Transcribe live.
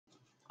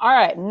All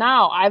right,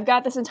 now I've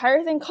got this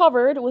entire thing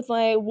covered with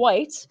my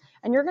white,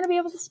 and you're going to be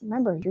able to,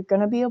 remember, you're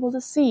going to be able to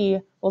see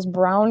those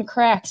brown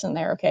cracks in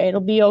there, okay? It'll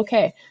be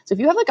okay. So if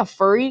you have like a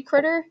furry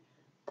critter,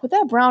 put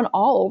that brown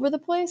all over the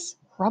place,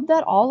 rub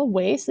that all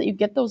away so that you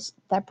get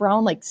that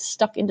brown like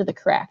stuck into the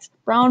cracks.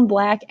 Brown,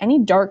 black, any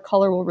dark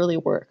color will really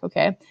work,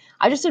 okay?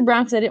 I just did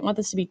brown because I didn't want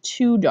this to be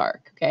too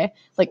dark, okay?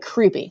 Like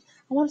creepy.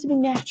 I want it to be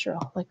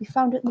natural, like we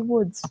found it in the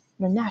woods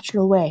in a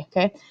natural way,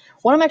 okay?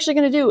 What I'm actually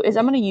going to do is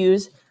I'm going to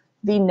use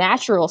the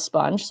natural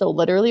sponge, so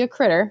literally a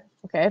critter,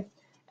 okay?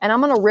 And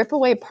I'm going to rip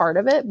away part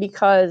of it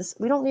because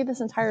we don't need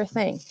this entire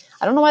thing.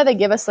 I don't know why they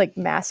give us like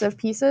massive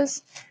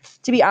pieces.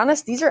 To be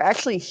honest, these are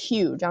actually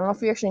huge. I don't know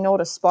if you actually know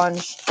what a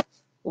sponge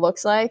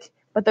looks like,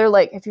 but they're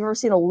like, if you've ever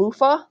seen a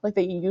loofah, like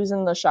that you use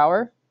in the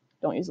shower,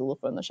 don't use a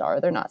loofah in the shower.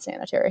 They're not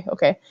sanitary,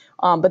 okay?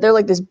 But they're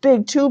like this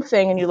big tube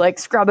thing and you like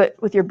scrub it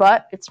with your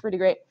butt. It's pretty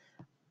great.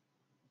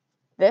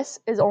 This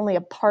is only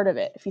a part of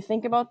it. If you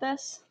think about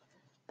this,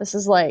 this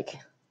is like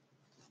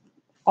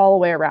all the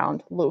way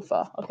around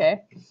loofah,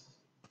 okay?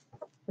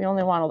 We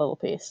only want a little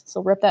piece.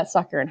 So rip that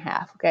sucker in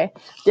half, okay?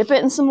 Dip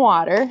it in some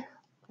water.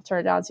 I'll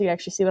turn it down so you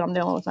actually see what I'm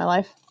doing with my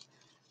life.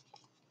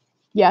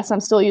 Yes, I'm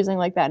still using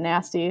like that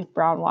nasty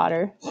brown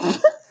water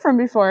from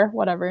before,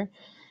 whatever.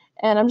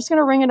 And I'm just going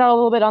to wring it out a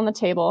little bit on the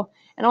table.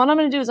 And what I'm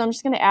going to do is I'm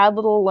just going to add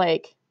little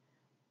like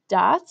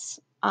dots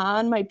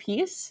on my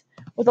piece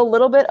with a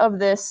little bit of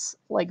this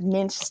like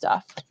mint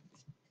stuff.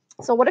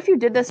 So what if you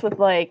did this with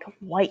like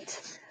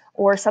white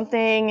or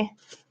something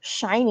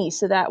shiny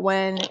so that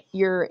when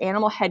your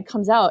animal head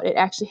comes out, it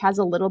actually has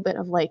a little bit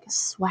of like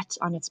sweat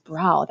on its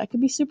brow? That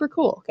could be super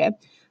cool, okay?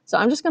 So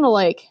I'm just going to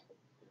like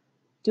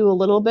do a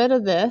little bit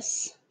of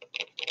this.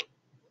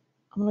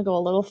 I'm going to go a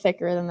little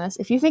thicker than this.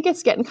 If you think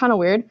it's getting kind of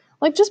weird,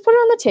 like just put it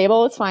on the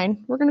table. It's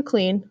fine. We're going to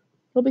clean.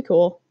 It'll be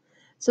cool.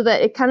 So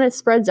that it kind of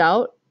spreads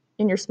out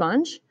in your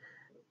sponge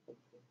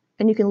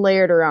and you can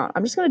layer it around.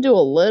 I'm just going to do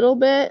a little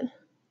bit.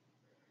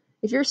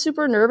 If you're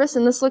super nervous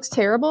and this looks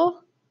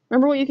terrible,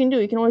 remember what you can do.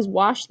 You can always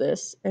wash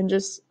this and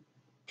just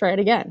try it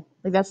again.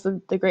 Like that's the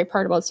great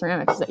part about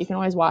ceramics is that you can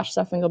always wash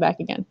stuff and go back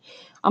again.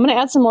 I'm going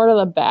to add some more to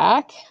the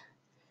back.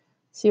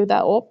 See what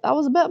that, oh, that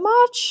was a bit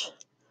much.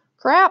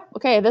 Crap.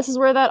 Okay, this is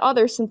where that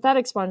other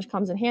synthetic sponge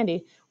comes in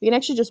handy. We can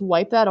actually just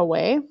wipe that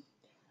away and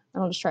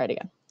I'll just try it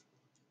again.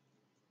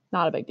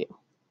 Not a big deal.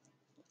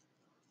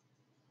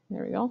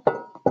 There we go.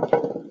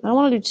 I don't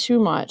want to do too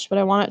much, but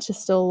I want it to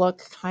still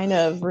look kind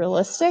of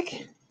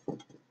realistic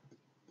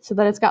so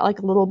that it's got like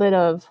a little bit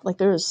of, like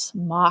there's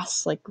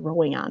moss like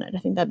growing on it. I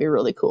think that'd be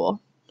really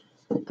cool.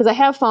 Because I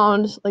have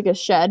found like a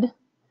shed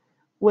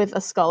with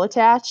a skull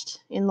attached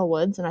in the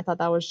woods, and I thought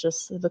that was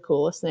just the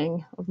coolest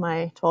thing of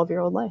my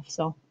 12-year-old life.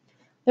 So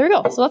there we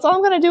go. So that's all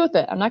I'm going to do with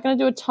it. I'm not going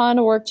to do a ton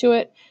of work to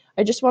it.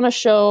 I just want to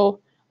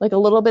show like a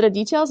little bit of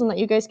details and that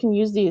you guys can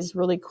use these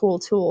really cool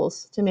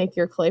tools to make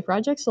your clay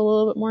projects a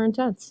little bit more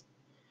intense.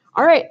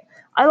 All right.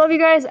 I love you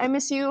guys. I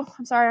miss you.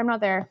 I'm sorry I'm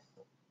not there.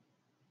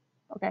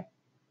 Okay.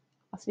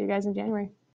 I'll see you guys in January.